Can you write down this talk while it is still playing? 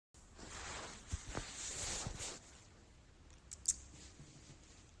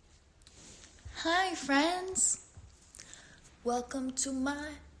Hi friends, welcome to my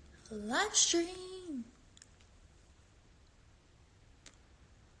live stream.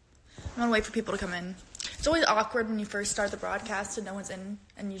 I'm gonna wait for people to come in. It's always awkward when you first start the broadcast and no one's in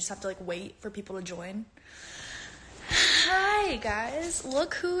and you just have to wait for people to join. Hi guys,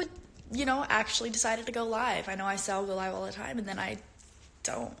 look who, actually decided to go live. I know I say I'll go live all the time and then I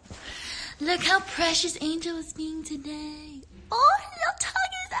don't. Look how precious Angel is being today. Oh, her little tongue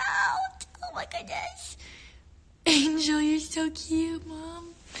is out. Oh my goodness. Angel, you're so cute,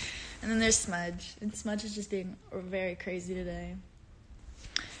 Mom. And then there's Smudge. And Smudge is just being very crazy today.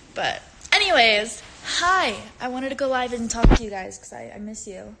 But anyways, hi. I wanted to go live and talk to you guys because I miss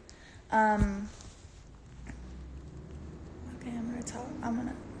you. Okay,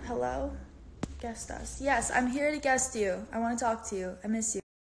 hello? Guest us. Yes, I'm here to guest you. I want to talk to you. I miss you.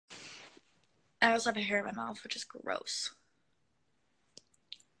 I also have a hair in my mouth, which is gross.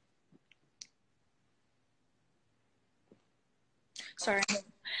 Sorry.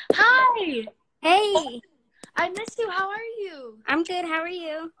 Hi! Hey! I miss you. How are you? I'm good. How are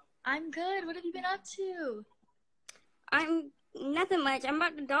you? I'm good. What have you been up to? I'm nothing much. I'm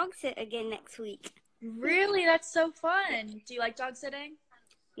about to dog sit again next week. Really? That's so fun. Do you like dog sitting?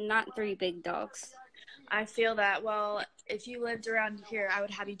 Not 3 big dogs. I feel that. Well, if you lived around here, I would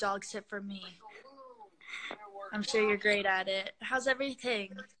have you dog sit for me. I'm sure you're great at it. How's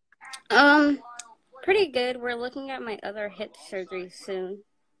everything? Pretty good. We're looking at my other hip surgery soon.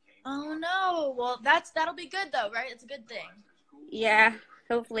 Oh no. Well, that'll be good though, right? It's a good thing. Yeah.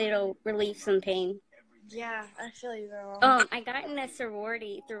 Hopefully it'll relieve some pain. Yeah, I feel you, girl. I got in a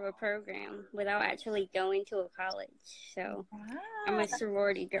sorority through a program without actually going to a college. So I'm a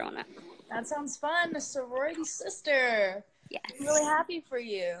sorority girl now. That sounds fun. A sorority sister. Yes. I'm really happy for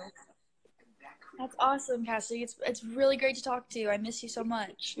you. That's awesome, Cassie. It's really great to talk to you. I miss you so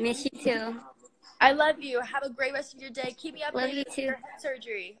much. Miss you too. I love you. Have a great rest of your day. Keep me updated you with too. your hip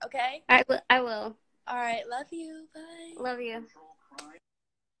surgery, okay? I will. All right. Love you. Bye. Love you.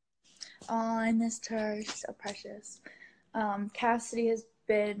 Oh, I missed her. She's so precious. Cassidy has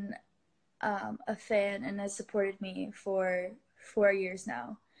been a fan and has supported me for 4 years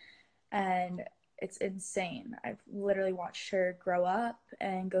now. And it's insane. I've literally watched her grow up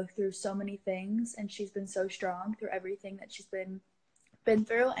and go through so many things. And she's been so strong through everything that she's been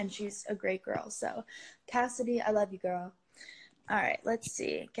through. And she's a great girl. So, Cassidy, I love you, girl. All right, let's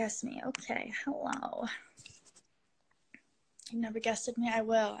see. Guess me. Okay, hello. You never guessed me? I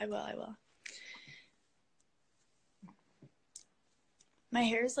will. My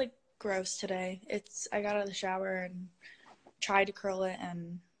hair is gross today. I got out of the shower and tried to curl it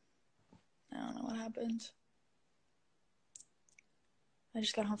and I don't know what happened. I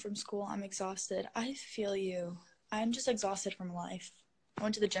just got home from school. I'm exhausted. I feel you. I'm just exhausted from life. I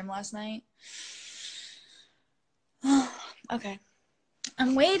went to the gym last night. Okay.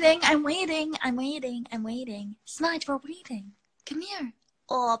 I'm waiting. Smudge, we're waiting. Come here.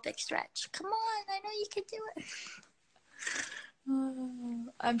 Oh, big stretch. Come on. I know you can do it.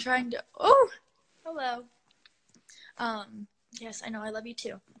 I'm trying to. Oh, hello. Yes, I know. I love you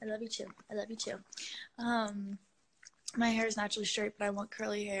too. My hair is naturally straight, but I want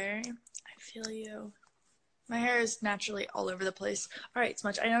curly hair. I feel you. My hair is naturally all over the place. All right,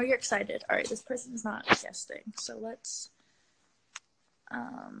 Smudge. I know you're excited. All right, this person's not guesting, so let's.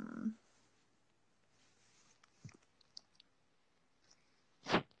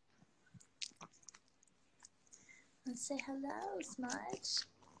 Let's say hello, Smudge.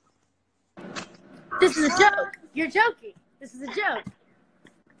 This is a joke. You're joking. This is a joke.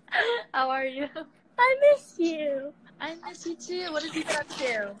 How are you? I miss you. I miss you too. What have you been up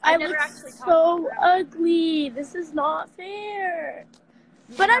to? I look so ugly. This is not fair.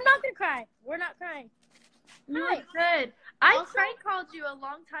 But I'm not gonna cry. We're not crying. You look good. I prank called you a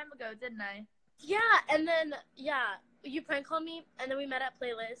long time ago, didn't I? Yeah, and then you prank called me, and then we met at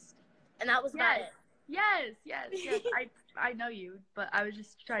Playlist, and that was about it. Yes. I know you, but I was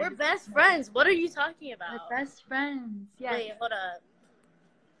just trying. We're best friends. What are you talking about? We're best friends. Yeah. Wait, hold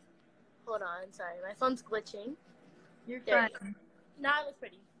on. Sorry, my phone's glitching. You're fine. Now it looks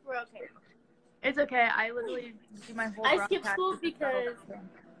pretty. We're okay. It's okay. I literally do my whole. I skipped school because.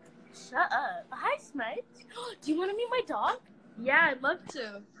 Shut up. Hi, Smudge. Do you want to meet my dog? Yeah, I'd love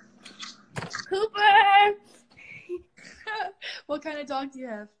to. Cooper! What kind of dog do you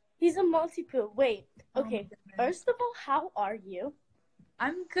have? He's a Maltipoo. Wait. Okay. First of all, how are you?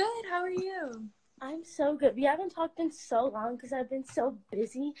 I'm good. How are you? I'm so good. We haven't talked in so long because I've been so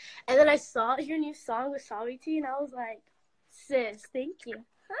busy. And then I saw your new song with Sawi T, and I was like, sis, thank you.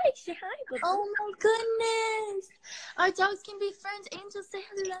 Hi, say hi. Bubba. Oh my goodness. Our dogs can be friends. Angel, say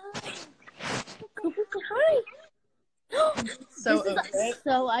hello. Cooper, say hi. So This is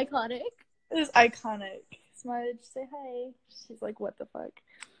so iconic. This is iconic. Smudge, say hi. She's like, what the fuck?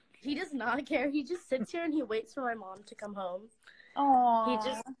 He does not care. He just sits here and he waits for my mom to come home. Aww. He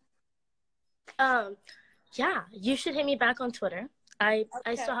just, yeah, you should hit me back on Twitter. I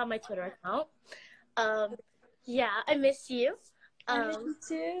still have my Twitter account. Yeah, I miss you. I miss you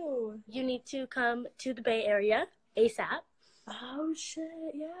too. You need to come to the Bay Area ASAP. Oh shit,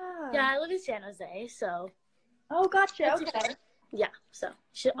 yeah. Yeah, I live in San Jose, so. Oh, gotcha. Okay. Yeah, so you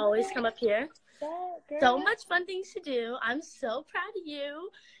should always come up here. Girl. So much fun things to do. I'm so proud of you.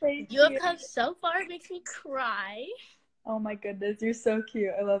 Thank You have come so far. It makes me cry. Oh my goodness, you're so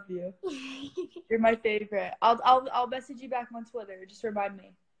cute. I love you. You're my favorite. I'll message you back on Twitter. Just remind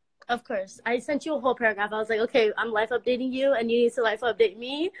me. Of course. I sent you a whole paragraph. I was like, okay, I'm life updating you, and you need to life update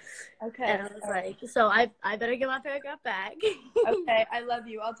me. Okay. And I was like, so I better get my paragraph back. Okay, I love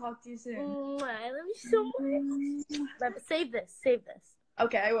you. I'll talk to you soon. I love you so much. Save this.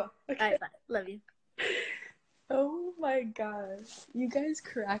 Okay, I will. Okay. All right, bye. Love you. Oh my gosh. You guys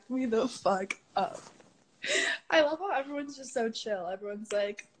crack me the fuck up. I love how everyone's just so chill. Everyone's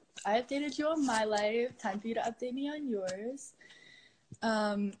like, I updated you on my life. Time for you to update me on yours.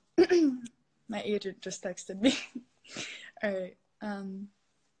 My agent just texted me. All right.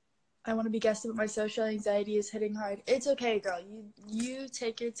 I want to be guessed, but my social anxiety is hitting hard. It's okay, girl. You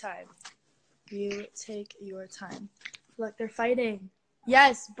take your time. You take your time. Look, they're fighting.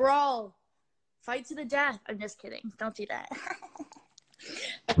 Yes, brawl. Fight to the death. I'm just kidding. Don't do that.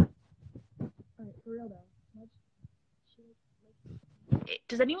 All right, for real though.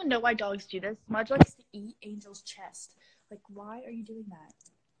 Does anyone know why dogs do this? Smudge likes to eat Angel's chest. Like, why are you doing that?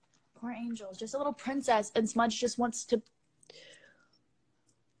 Poor Angel, just a little princess, and Smudge just wants to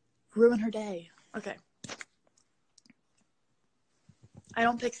ruin her day. Okay. I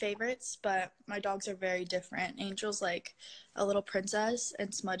don't pick favorites, but my dogs are very different. Angel's like a little princess,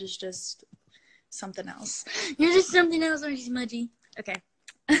 and Smudge is just something else. You're just something else, aren't you, Smudgy? Okay.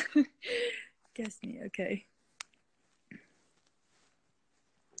 Guess me, okay.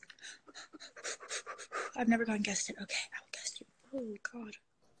 I've never gone guessed it. Okay, I will guess you. Oh, God.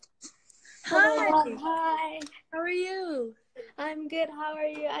 Hi. Hi. How are you? I'm good. How are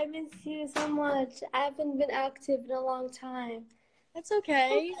you? I miss you so much. I haven't been active in a long time. That's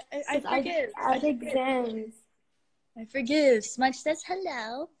okay. I forgive. I had exams. I forgive. Smudge says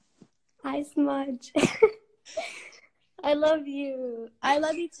hello. Hi, Smudge. I love you. I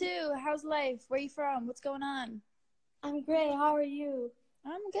love you too. How's life? Where are you from? What's going on? I'm great. How are you?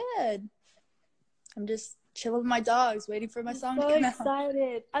 I'm good. I'm just chilling with my dogs, waiting for my song to come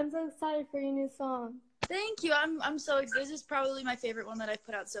out. I'm so excited for your new song. Thank you. I'm so excited. This is probably my favorite one that I've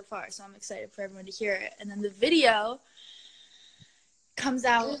put out so far, so I'm excited for everyone to hear it. And then the video comes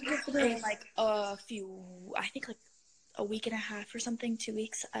out in like a week and a half or something, 2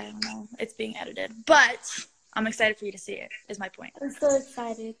 weeks. I don't know. It's being edited. But I'm excited for you to see it, is my point. I'm so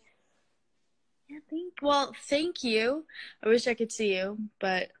excited. Yeah, thank you. I wish I could see you,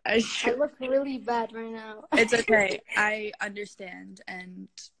 but I look really bad right now. It's okay. I understand, and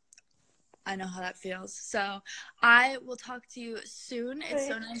I know how that feels. So I will talk to you soon. It's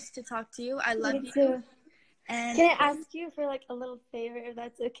so nice to talk to you. I love you. Too. And can I ask you for like a little favor, if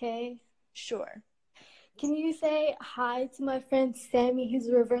that's okay? Sure. Can you say hi to my friend Sammy, who's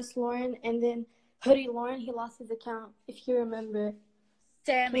reverse Loren, and then Hoodie Loren? He lost his account, if you remember.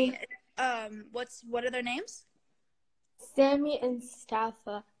 Sammy. What are their names? Sammy and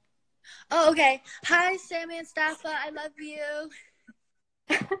Staffa. Oh, okay. Hi, Sammy and Staffa. I love you.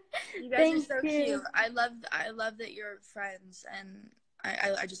 You guys are so cute. I love that you're friends, and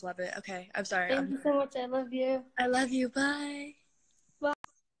I just love it. Okay, I'm sorry. Thank you so much. I love you. I love you. Bye. Bye.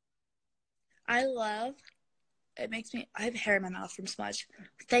 I have hair in my mouth from Smudge.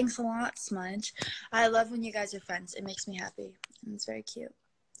 Thanks a lot, Smudge. I love when you guys are friends. It makes me happy, and it's very cute.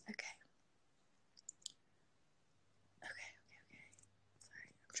 Okay. Sorry,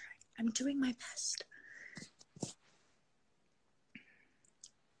 I'm trying. I'm doing my best.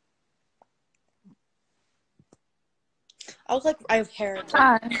 I look like I have hair.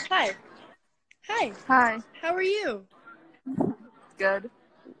 Hi. Hi. Hi. Hi. How are you? Good.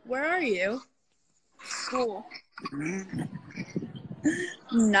 Where are you? School.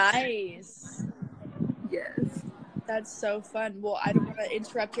 Nice. Yes. That's so fun. Well, I don't want to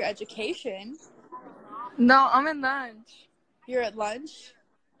interrupt your education. No, I'm in lunch. You're at lunch?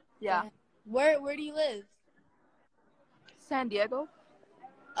 Yeah. Where do you live? San Diego.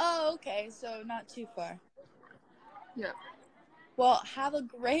 Oh, okay. So not too far. Yep. Well, have a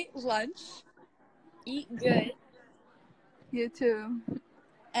great lunch. Eat good. You too.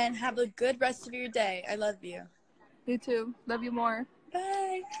 And have a good rest of your day. I love you. You too. Love you more.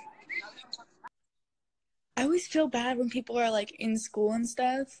 Bye. I always feel bad when people are like in school and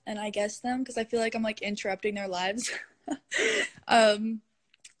stuff and I guess them because I feel like I'm like interrupting their lives.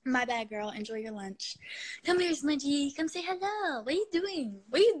 My bad, girl. Enjoy your lunch. Come here, Smudgy. Come say hello. What are you doing?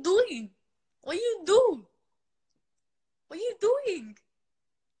 What are you doing? What you do? What are you doing?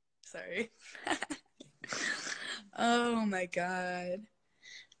 Sorry. Oh my god.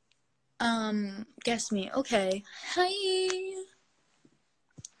 Guess me. Okay. Hi.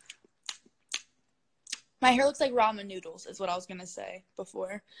 My hair looks like ramen noodles is what I was gonna say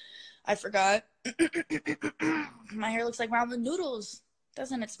before. I forgot. My hair looks like ramen noodles.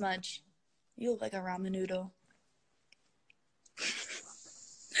 Doesn't it, Smudge? You look like a ramen noodle.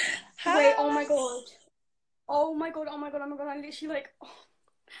 Wait, oh my god. Oh my god, oh my god, oh my god. I'm literally like,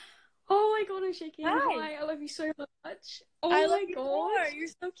 oh my god, I'm shaking. Hi, I love you so much. Oh I my love you god. more. You're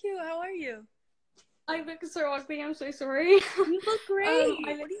so cute. How are you? I look so ugly. I'm so sorry. You look great.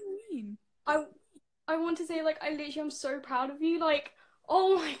 What do you mean? I want to say, like, I literally am so proud of you. Like,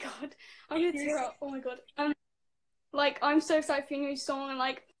 oh my god. I'm gonna tear up. Oh my god. Like, I'm so excited for your new song, and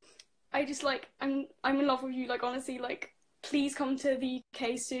like, I just like, I'm in love with you. Like, honestly, like, please come to the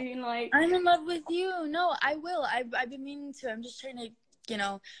UK soon. Like, I'm in love with you. No, I will. I've been meaning to. I'm just trying to,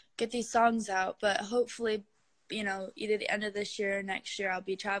 get these songs out. But hopefully, either the end of this year or next year, I'll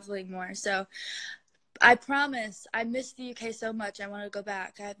be traveling more. So I promise. I miss the UK so much. I want to go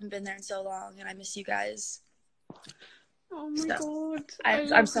back. I haven't been there in so long, and I miss you guys. oh my god.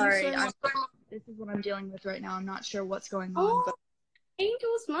 I'm sorry. This is what I'm dealing with right now. I'm not sure what's going on. But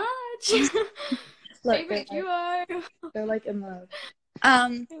Angels match. look, Favorite duo. they're like in love.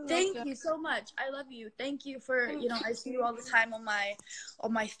 Thank you so much. I love you. Thank you for I see you all the time on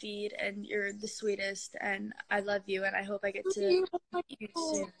my feed, and you're the sweetest, and I love you, and I hope I get to meet you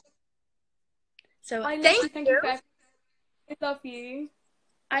soon. So thank you. I love you.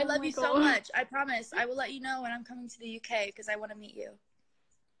 I love you so much. I promise. I will let you know when I'm coming to the UK because I want to meet you.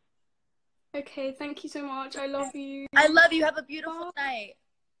 Okay, thank you so much. I love you. I love you. Have a beautiful night.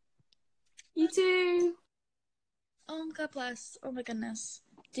 You too. Oh, God bless. Oh, my goodness.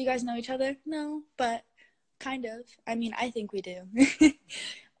 Do you guys know each other? No, but kind of. I mean, I think we do.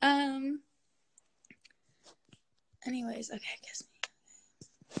 Anyways, okay, kiss me.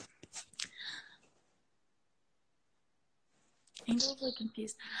 Angel's like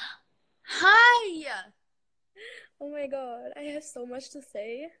confused. Hi! Oh my god, I have so much to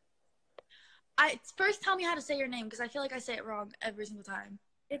say. First tell me how to say your name, because I feel like I say it wrong every single time.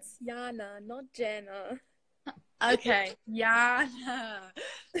 It's Jana, not Jana. Okay, Jana.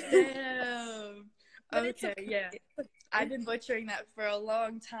 Damn. Okay, yeah. I've been butchering that for a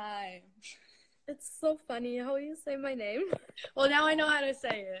long time. It's so funny how you say my name. Well, now I know how to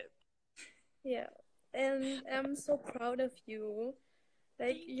say it. Yeah, and I'm so proud of you.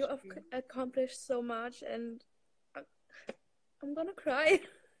 Like, you have accomplished so much, and I'm gonna cry.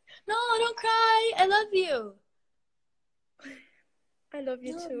 No, don't cry. I love you. I love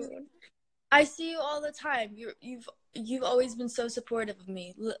you too. I see you all the time. You've always been so supportive of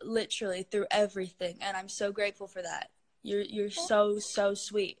me, literally through everything, and I'm so grateful for that. You're so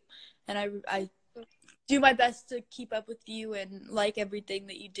sweet, and I do my best to keep up with you and like everything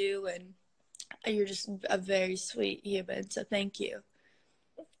that you do, and you're just a very sweet human. So thank you.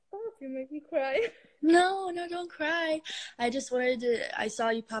 Stop! You make me cry. No, don't cry. I just I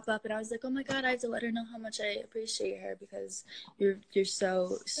saw you pop up and I was like, oh my god, I have to let her know how much I appreciate her because you're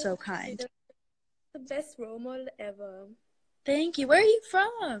so kind. The best role model ever. Thank you. Where are you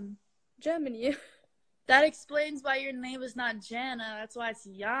from? Germany. That explains why your name is not Jana. That's why it's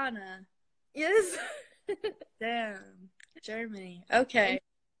Jana. Yes. Damn. Germany. Okay.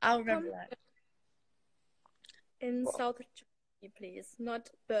 I'll remember that. In South Germany, please. Not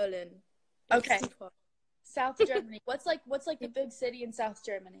Berlin. Okay. South Germany. What's like the big city in South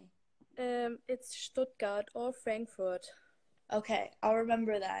Germany? It's Stuttgart or Frankfurt. Okay, I'll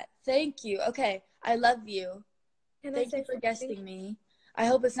remember that. Thank you. Okay, I love you. Thank you for guesting me. I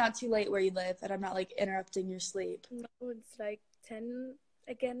hope it's not too late where you live and I'm not like interrupting your sleep. No, it's like 10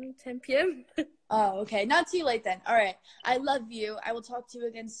 p.m. Oh, okay. Not too late then. All right. I love you. I will talk to you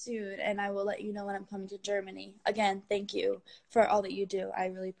again soon and I will let you know when I'm coming to Germany. Again, thank you for all that you do. I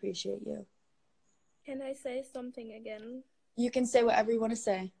really appreciate you. Can I say something again? You can say whatever you want to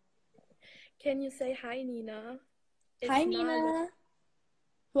say. Can you say hi, Nina? Hi, Nina.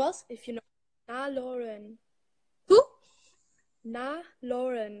 Who else? If you know, Loren. Who?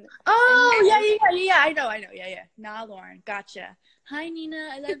 Loren. Oh, yeah. I know. Yeah. Nah, Loren. Gotcha. Hi, Nina.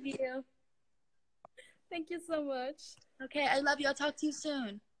 I love you. Thank you so much. Okay, I love you. I'll talk to you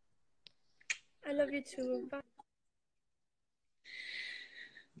soon. I love you too. Bye.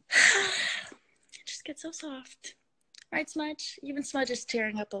 Just get so soft. Right, Smudge? Even Smudge is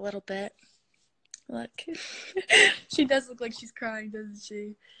tearing up a little bit. Look. She does look like she's crying, doesn't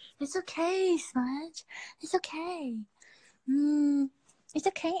she? It's okay, Smudge. It's okay. It's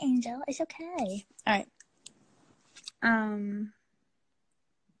okay, Angel. It's okay. All right.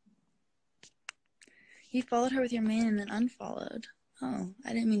 You followed her with your man and then unfollowed. Oh,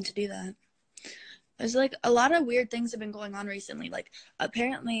 I didn't mean to do that. There's like a lot of weird things have been going on recently. Like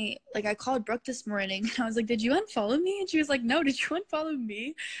apparently, like I called Brooke this morning and I was like, "Did you unfollow me?" And she was like, "No, did you unfollow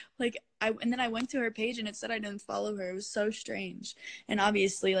me?" And then I went to her page and it said I didn't follow her. It was so strange. And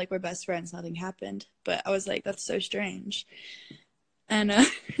obviously, like we're best friends, nothing happened. But I was like, "That's so strange." And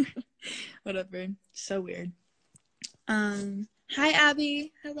whatever. So weird. Hi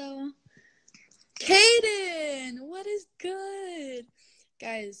Abby. Hello. Caden, what is good?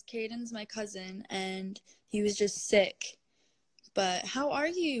 Guys, Caden's my cousin, and he was just sick. But how are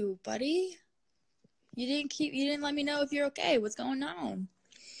you, buddy? You didn't let me know if you're okay. What's going on?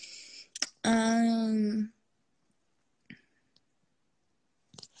 I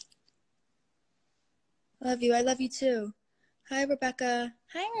love you. I love you too. Hi, Rebecca.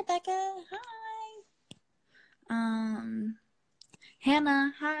 Hi, Rebecca. Hi.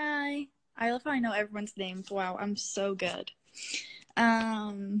 Hannah. Hi. I love how I know everyone's names. Wow, I'm so good.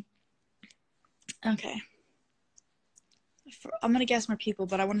 Okay. I'm gonna guess more people,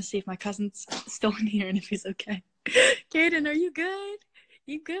 but I want to see if my cousin's still in here and if he's okay. Caden, are you good?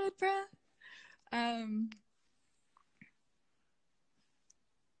 You good, bruh? I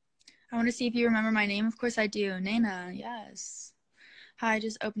want to see if you remember my name. Of course I do. Nana, yes. Hi,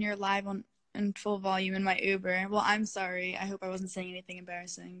 just open your live in full volume in my Uber. Well, I'm sorry. I hope I wasn't saying anything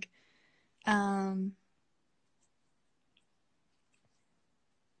embarrassing.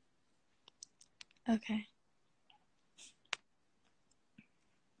 Okay.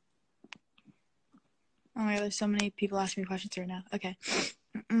 Oh my god, there's so many people asking me questions right now. Okay.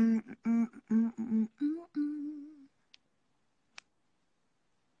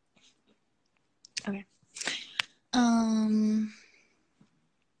 Okay.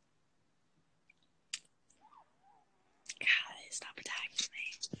 Guys, stop attacking me.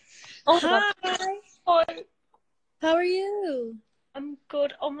 Oh, Hi. Hi. How are you? I'm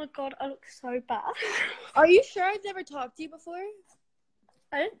good. Oh my god, I look so bad. Are you sure I've never talked to you before?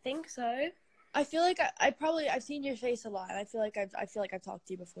 I don't think so. I feel like I've seen your face a lot. I feel like I've talked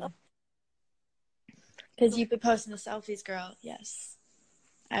to you before. Because you've been posting the selfies, girl. Yes.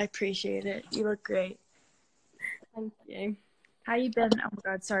 I appreciate it. You look great. Thank you. How you been? Oh my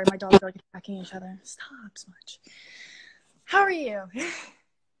god, sorry, my dogs are like attacking each other. Stop so much. How are you?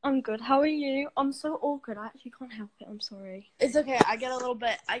 I'm good. How are you? I'm so awkward. I actually can't help it. I'm sorry. It's okay. I get a little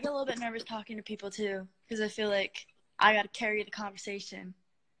bit nervous talking to people too, because I feel like I gotta carry the conversation.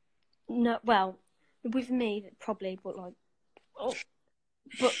 No, well, with me probably, but like,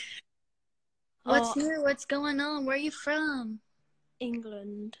 but What's new? What's going on? Where are you from?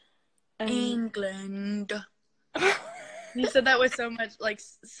 England. England. You said that with so much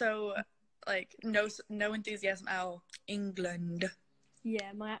no enthusiasm. Oh, England.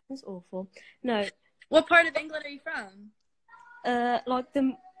 Yeah, my accent's awful. No. What part of England are you from? Like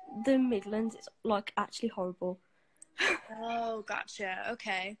the Midlands. It's like actually horrible. Oh, gotcha.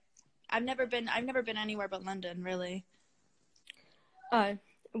 Okay. I've never been anywhere but London, really. Oh,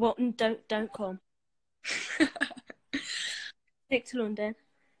 well, don't come. Stick to London.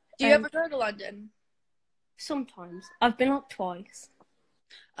 Do you ever go to London? Sometimes. I've been like twice.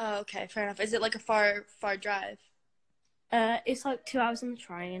 Oh, okay, fair enough. Is it like a far drive? It's like 2 hours on the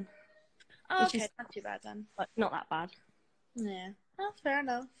train. Oh, okay, not too bad then. Like, not that bad. Yeah. Oh, fair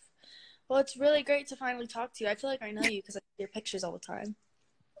enough. Well, it's really great to finally talk to you. I feel like I know you because I see your pictures all the time.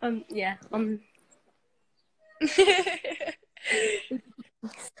 Yeah.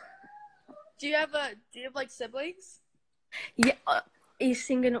 Do you have like siblings? Yeah. He's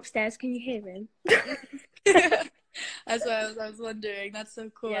singing upstairs. Can you hear him? That's what I was wondering. That's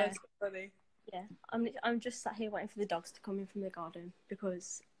so cool. Yeah. That's so funny. Yeah. I'm just sat here waiting for the dogs to come in from the garden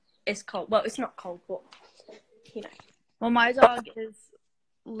because it's cold. Well, it's not cold, but you know. Well, my dog is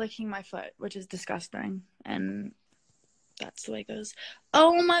licking my foot, which is disgusting, and that's the way it goes.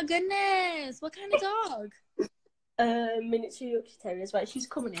 Oh my goodness! What kind of dog? Miniature Yorkshire Terriers. Right, she's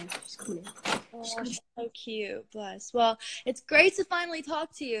coming in. Oh, she's so cute. Bless. Well, it's great to finally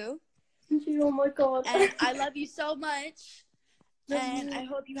talk to you. Thank you. Oh my god. And I love you so much. And I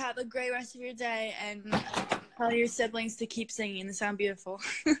hope you have a great rest of your day and tell your siblings to keep singing. They sound beautiful.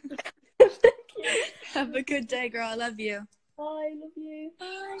 Have a good day, girl. I love you. Bye, love you.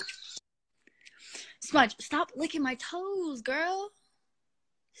 Bye. Smudge, stop licking my toes, girl.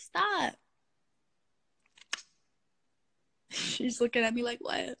 Stop. She's looking at me like,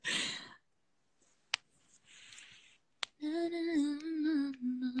 what?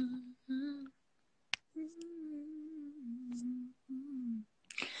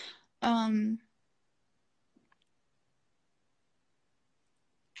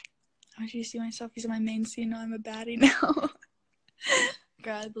 How do you see my selfies in my main scene? No, I'm a baddie now.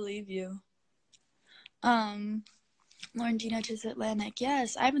 Girl, I believe you. Lauren, do you know Tis Atlantic?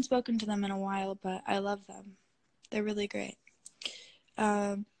 Yes, I haven't spoken to them in a while, but I love them. They're really great.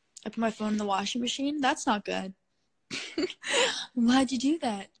 I put my phone in the washing machine. That's not good. Why'd you do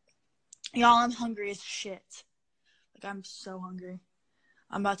that? Y'all, I'm hungry as shit. Like, I'm so hungry.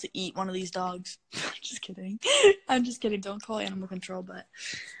 I'm about to eat one of these dogs. Just kidding. I'm just kidding. Don't call animal control, but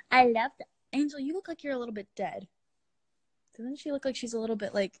I love that. Angel, you look like you're a little bit dead. Doesn't she look like she's a little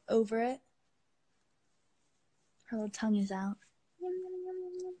bit, like, over it? Her little tongue is out.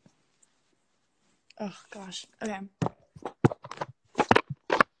 Oh, gosh. Okay.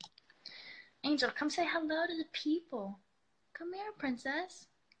 Angel, come say hello to the people. Come here, princess.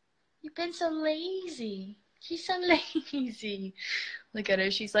 You've been so lazy. She's so lazy. Look at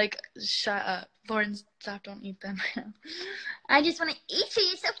her. She's like, shut up. Lauren, stop. Don't eat them. I just want to eat you.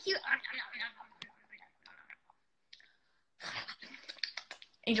 You're so cute.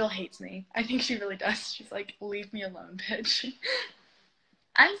 Angel hates me. I think she really does. She's like, leave me alone, bitch.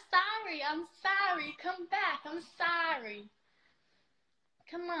 I'm sorry. I'm sorry. Come back. I'm sorry.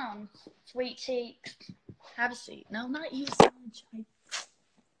 Come on, sweet cheeks. Have a seat. No, not you, Smudge.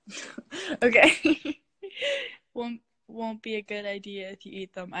 Okay. Won't be a good idea if you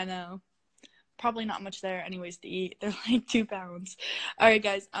eat them. I know. Probably not much there anyways to eat. They're like 2 pounds. Alright,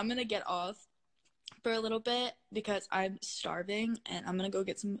 guys. I'm going to get off for a little bit because I'm starving and I'm going to go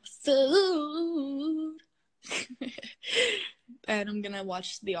get some food. And I'm going to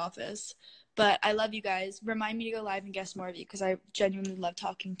watch The Office. But I love you guys. Remind me to go live and guest more of you because I genuinely love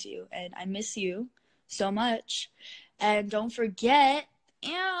talking to you. And I miss you so much. And don't forget,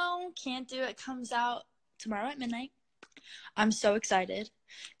 Can't Do It comes out tomorrow at midnight. I'm so excited.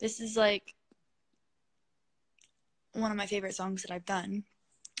 This is like one of my favorite songs that I've done.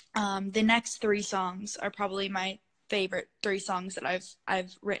 The next 3 songs are probably my favorite 3 songs that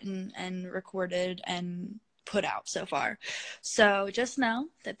I've written and recorded and put out so far. So just know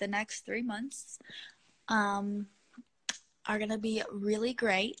that the next 3 months are gonna be really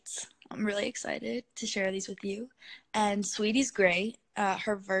great. I'm really excited to share these with you. And Sweetie's great.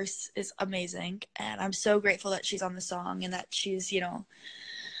 Her verse is amazing, and I'm so grateful that she's on the song and that she's,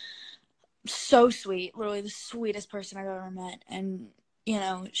 so sweet. Literally the sweetest person I've ever met. And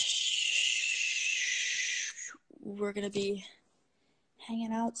we're gonna be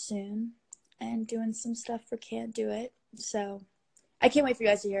hanging out soon and doing some stuff for Can't Do It. So I can't wait for you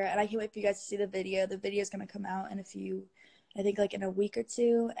guys to hear it, and I can't wait for you guys to see the video. The video is gonna come out I think like in a week or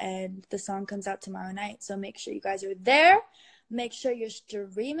 2, and the song comes out tomorrow night. So make sure you guys are there. Make sure you're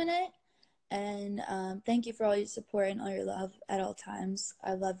streaming it. And thank you for all your support and all your love at all times.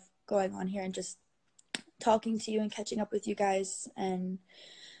 I love going on here and just talking to you and catching up with you guys and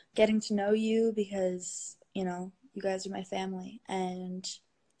getting to know you because, you guys are my family. And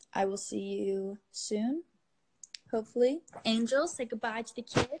I will see you soon, hopefully. Angel, say goodbye to the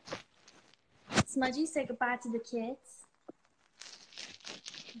kids. Smudgy, say goodbye to the kids.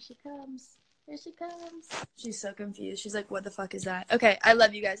 Here she comes. Here she comes. She's so confused. She's like, what the fuck is that? Okay, I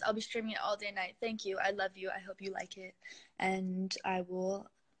love you guys. I'll be streaming it all day and night. Thank you. I love you. I hope you like it. And I will...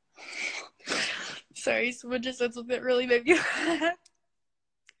 Sorry, someone just said something that really made me laugh.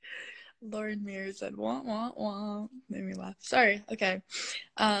 Lauren Mears said, wah, wah, wah. Made me laugh. Sorry. Okay.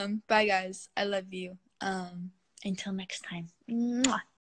 Bye, guys. I love you. Until next time. Mwah.